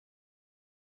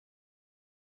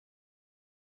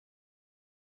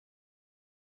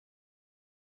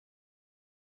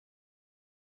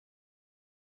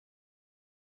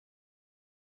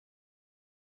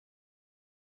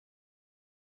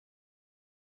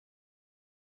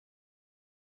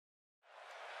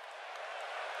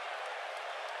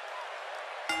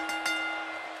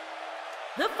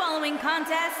The following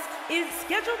contest is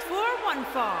scheduled for one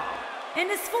fall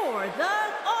and is for the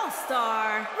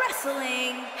All-Star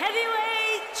Wrestling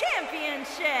Heavyweight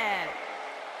Championship.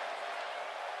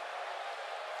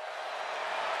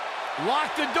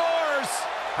 Lock the doors.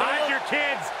 Hide your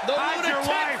kids. The Hide your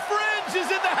lunatic wife. fringe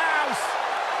is in the house.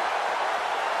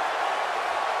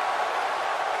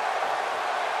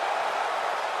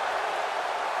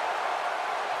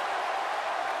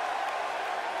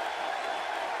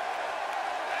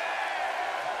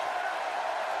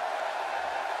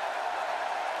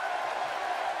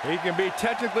 He can be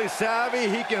technically savvy.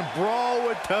 He can brawl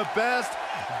with the best.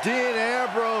 Dean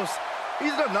Ambrose,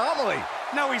 he's an anomaly.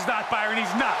 No, he's not, Byron.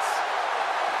 He's nuts.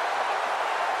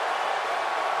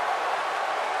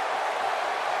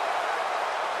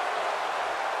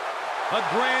 A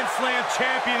Grand Slam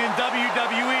champion in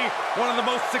WWE, one of the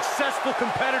most successful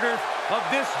competitors of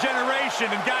this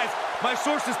generation. And guys, my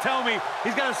sources tell me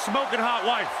he's got a smoking hot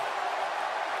wife.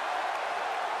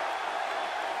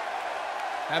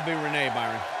 That'd be Renee,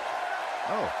 Byron.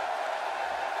 Oh.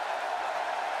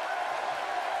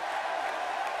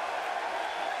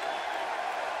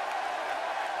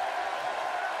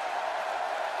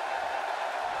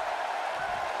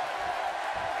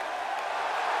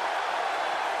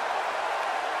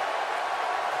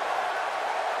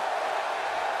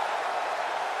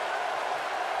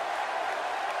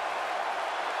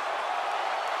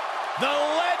 The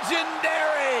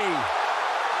legendary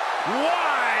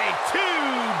Y2J.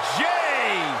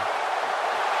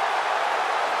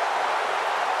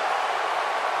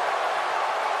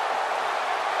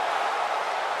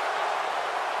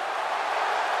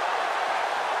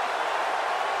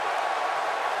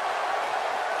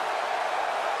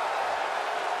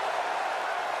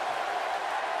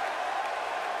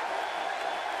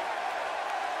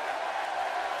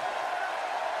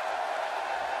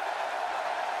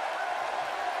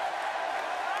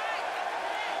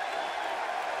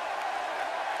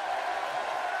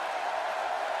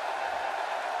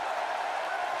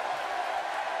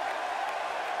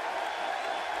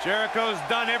 Jericho's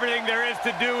done everything there is to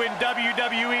do in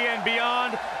WWE and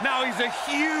beyond. Now he's a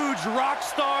huge rock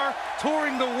star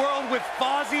touring the world with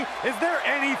Fozzy. Is there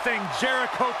anything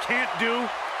Jericho can't do?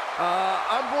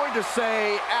 I'm going to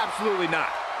say absolutely not.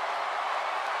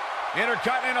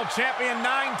 Intercontinental champion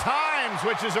 9 times,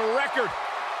 which is a record.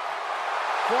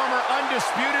 Former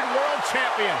undisputed world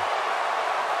champion.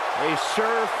 A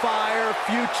surefire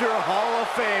future Hall of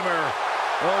Famer.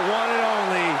 The one and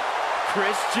only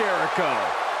Chris Jericho.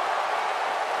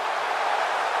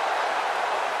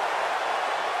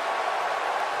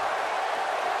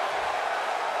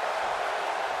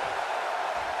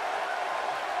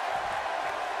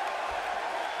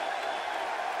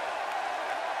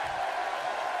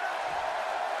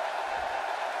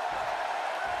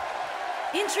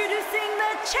 Introducing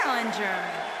the challenger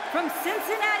from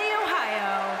Cincinnati,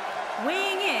 Ohio,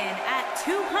 weighing in at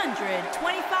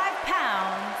 225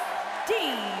 pounds,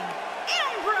 Dean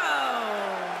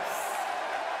Ambrose.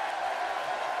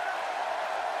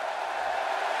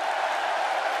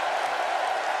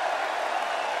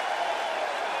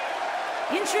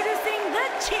 Introducing the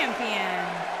champion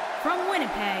from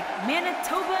Winnipeg,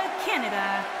 Manitoba,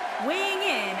 Canada, weighing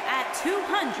in at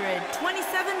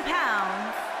 227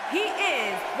 pounds, he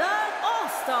is the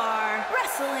All-Star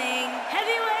Wrestling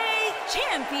Heavyweight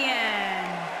Champion,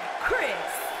 Chris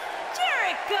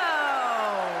Jericho.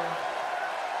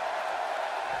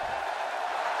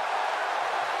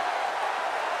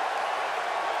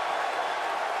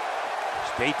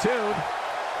 Stay tuned.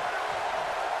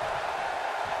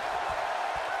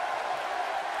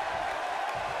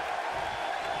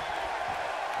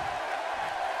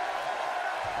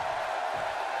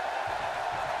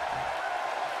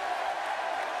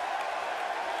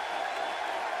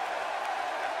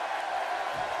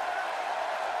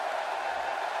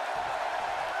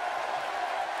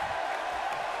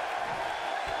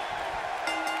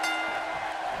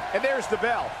 And there's the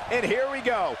bell. And here we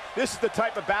go. This is the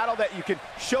type of battle that you can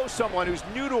show someone who's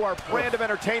new to our brand of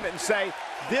entertainment and say,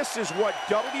 this is what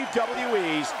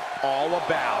WWE's all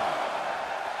about.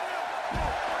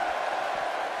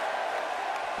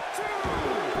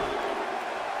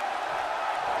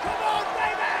 Come on,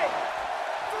 baby!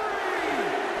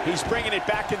 3. He's bringing it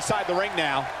back inside the ring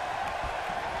now.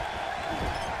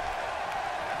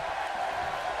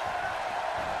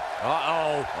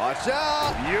 Uh-oh. Watch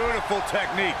out. Beautiful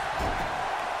technique.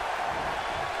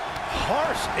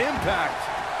 Harsh impact.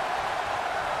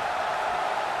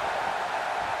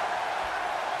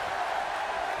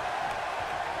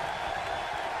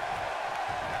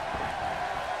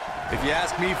 If you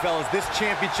ask me, fellas, this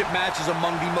championship match is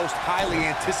among the most highly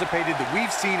anticipated that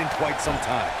we've seen in quite some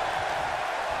time.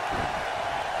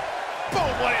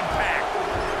 Boom, what impact!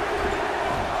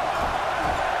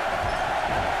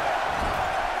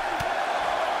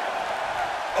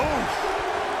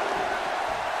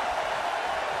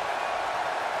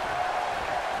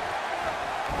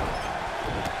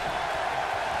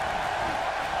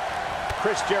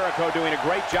 Chris Jericho doing a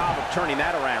great job of turning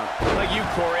that around. Like you,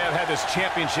 Corey, I've had this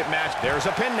championship match. There's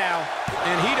a pin now,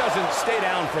 and he doesn't stay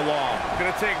down for long.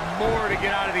 Gonna take more to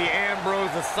get out of the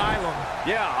Ambrose Asylum.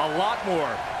 Yeah, a lot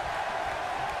more.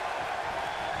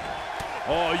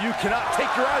 Oh, you cannot take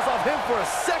your eyes off him for a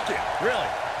second.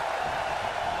 Really?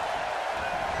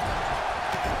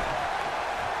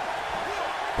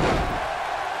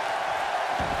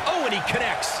 Oh, and he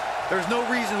connects. There's no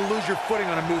reason to lose your footing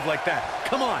on a move like that.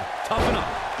 Come on, toughen up.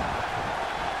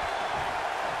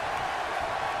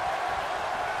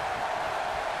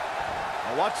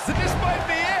 Now watch, this might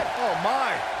be it. Oh,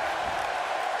 my.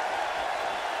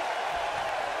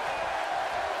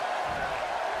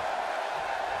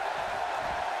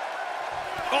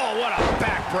 Oh, what a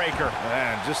backbreaker.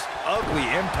 Man, just ugly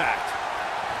impact.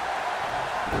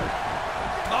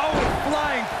 Oh,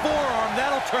 flying forearm.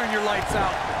 That'll turn your lights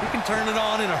out. You can turn it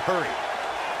on in a hurry.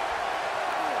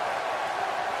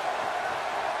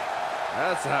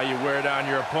 That's how you wear down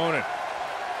your opponent.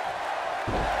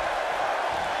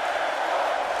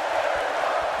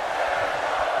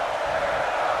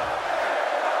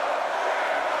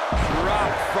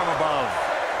 Drop from above.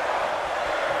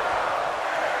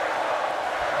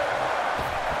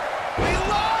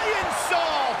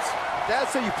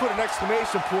 That's how you put an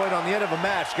exclamation point on the end of a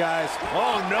match, guys.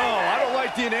 Oh, no. I don't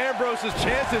like Dean Ambrose's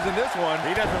chances in this one.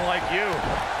 He doesn't like you.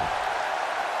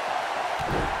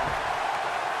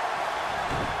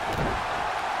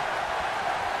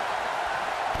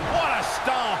 What a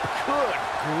stomp. Good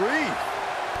grief.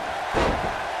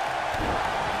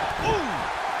 Ooh.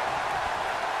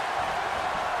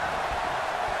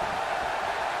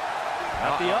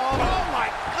 At the oh, my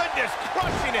goodness,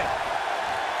 crushing it.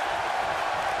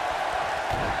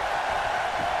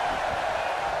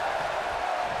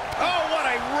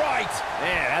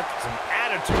 Man, that's some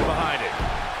attitude behind it.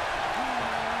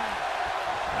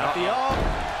 At the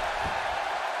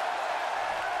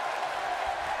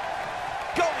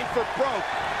going for broke.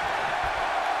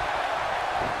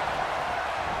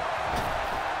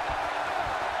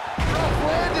 Rough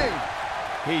landing.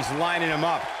 He's lining him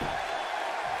up.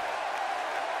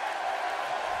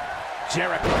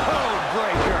 Jericho. Code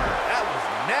breaker. That was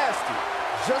nasty.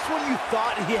 Just when you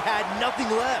thought he had nothing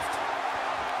left.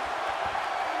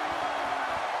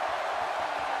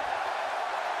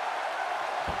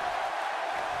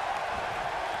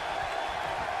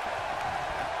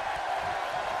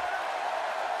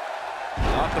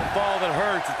 Not the fall that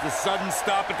hurts, it's the sudden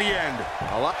stop at the end.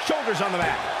 Shoulders on the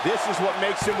mat. This is what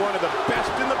makes him one of the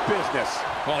best in the business.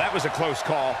 Well, that was a close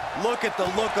call. Look at the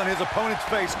look on his opponent's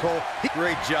face, Cole.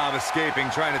 Great job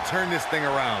escaping, trying to turn this thing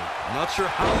around. I'm not sure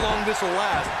how long this will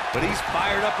last, but he's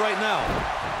fired up right now.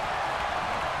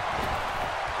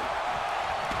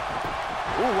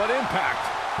 Ooh, what impact.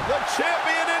 The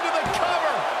champion into the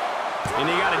cover. And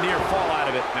he got a near fall out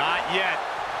of it. Not yet.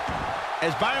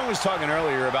 As Byron was talking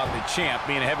earlier about the champ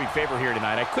being a heavy favorite here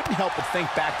tonight, I couldn't help but think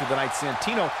back to the night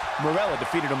Santino Marella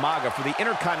defeated Umaga for the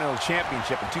Intercontinental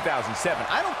Championship in 2007.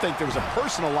 I don't think there was a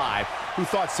person alive who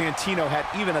thought Santino had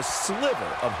even a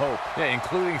sliver of hope. Yeah,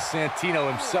 including Santino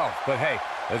himself. But hey,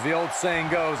 as the old saying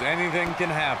goes, anything can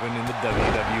happen in the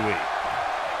WWE.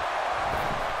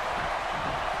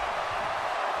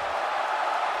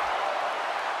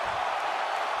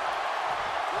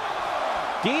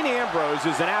 Dean Ambrose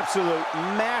is an absolute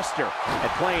master at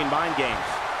playing mind games.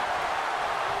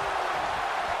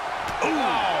 Ooh.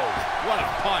 Oh, what a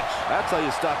punch. That's how you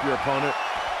stop your opponent.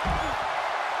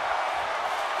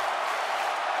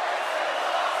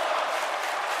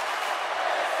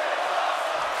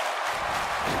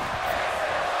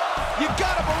 You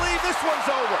gotta believe this one's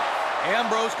over.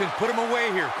 Ambrose can put him away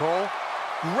here, Cole.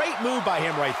 Great move by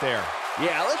him right there.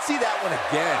 Yeah, let's see that one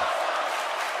again.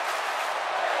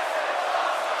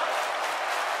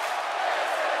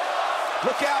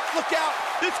 Look out, look out.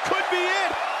 This could be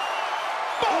it.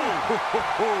 Boom.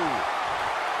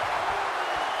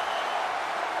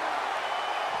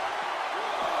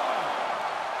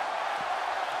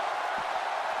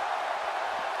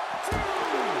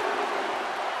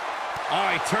 Oh,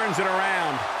 he turns it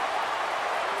around.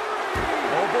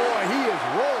 Oh, boy, he is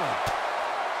rolling.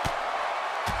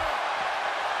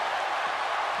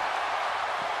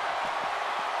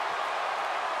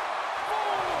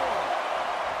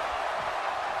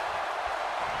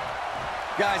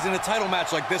 Guys, in a title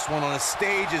match like this one, on a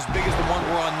stage as big as the one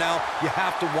we're on now, you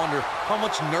have to wonder how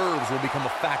much nerves will become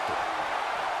a factor.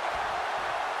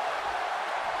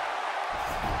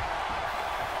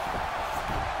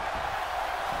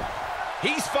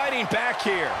 He's fighting back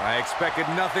here. I expected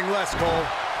nothing less, Cole.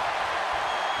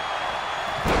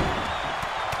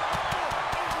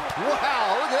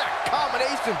 Wow, look at that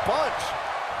combination punch.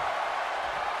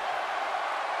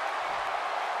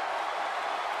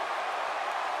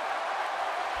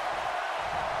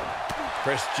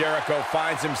 Chris Jericho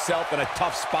finds himself in a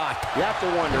tough spot. You have to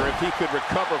wonder if he could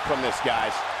recover from this,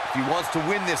 guys. If he wants to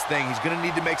win this thing, he's going to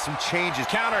need to make some changes.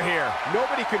 Counter here.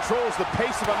 Nobody controls the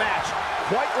pace of a match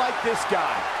quite like this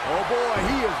guy. Oh, boy,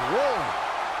 he is rolling.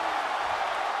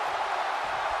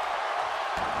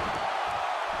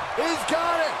 He's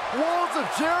got it. Walls of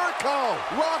Jericho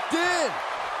locked in.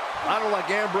 I don't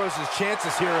like Ambrose's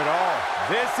chances here at all.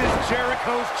 This is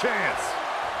Jericho's chance.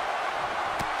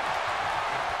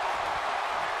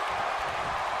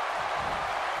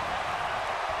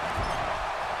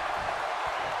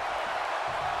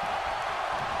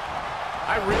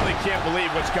 I really can't believe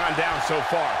what's gone down so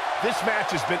far. This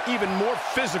match has been even more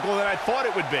physical than I thought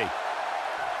it would be.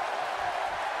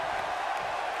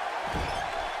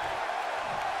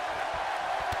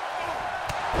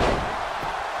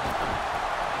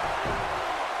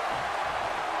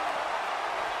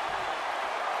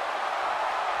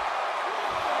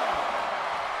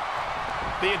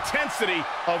 The intensity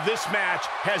of this match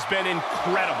has been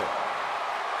incredible.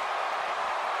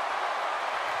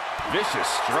 Vicious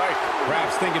strike.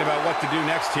 Perhaps thinking about what to do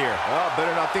next here. Oh,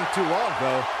 better not think too long,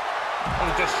 though. I'm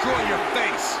going to destroy your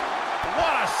face.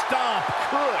 What a stomp.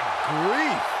 Good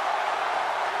grief.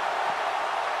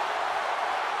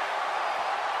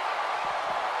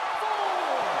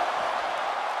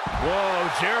 Whoa,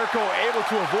 Jericho able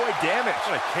to avoid damage.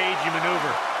 What a cagey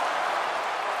maneuver.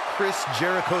 Chris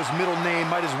Jericho's middle name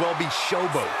might as well be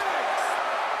Showboat.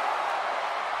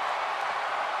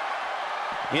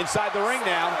 Inside the ring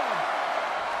now.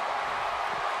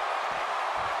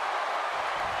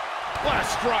 What a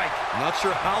strike. Not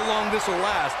sure how long this will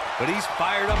last, but he's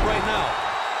fired up right now.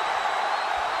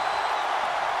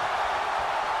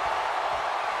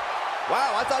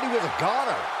 Wow, I thought he was a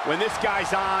goner. When this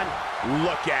guy's on,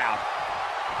 look out.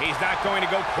 He's not going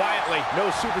to go quietly. No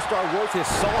superstar worth his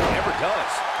salt ever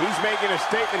does. He's making a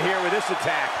statement here with this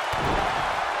attack.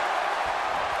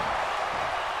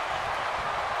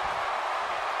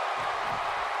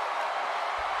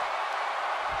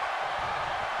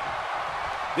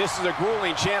 This is a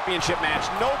grueling championship match.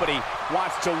 Nobody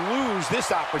wants to lose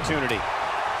this opportunity.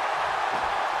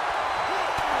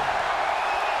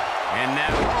 And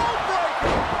now...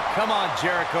 Come on,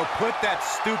 Jericho. Put that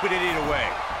stupid idiot away.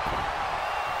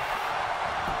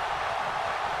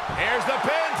 Here's the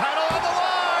pin. Title on the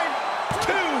line.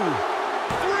 2,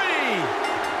 3.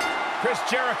 Chris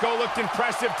Jericho looked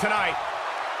impressive tonight.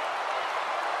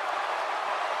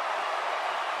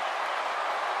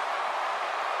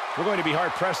 We're going to be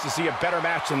hard-pressed to see a better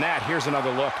match than that. Here's another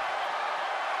look.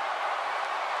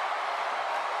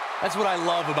 That's what I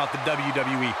love about the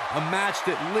WWE. A match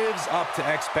that lives up to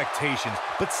expectations,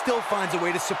 but still finds a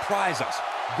way to surprise us.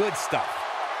 Good stuff.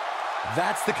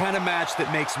 That's the kind of match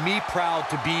that makes me proud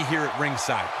to be here at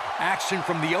ringside. Action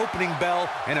from the opening bell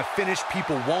and a finish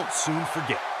people won't soon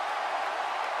forget.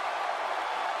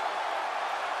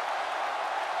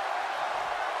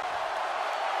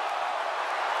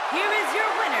 Here is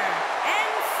your winner,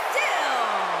 and still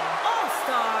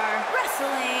All-Star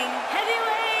Wrestling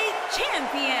Heavyweight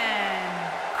Champion,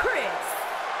 Chris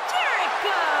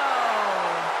Jericho.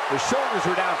 The shoulders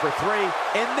were down for 3,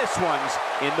 and this one's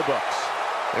in the books.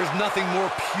 There's nothing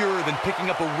more pure than picking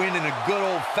up a win in a good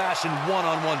old-fashioned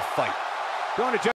one-on-one fight. Going to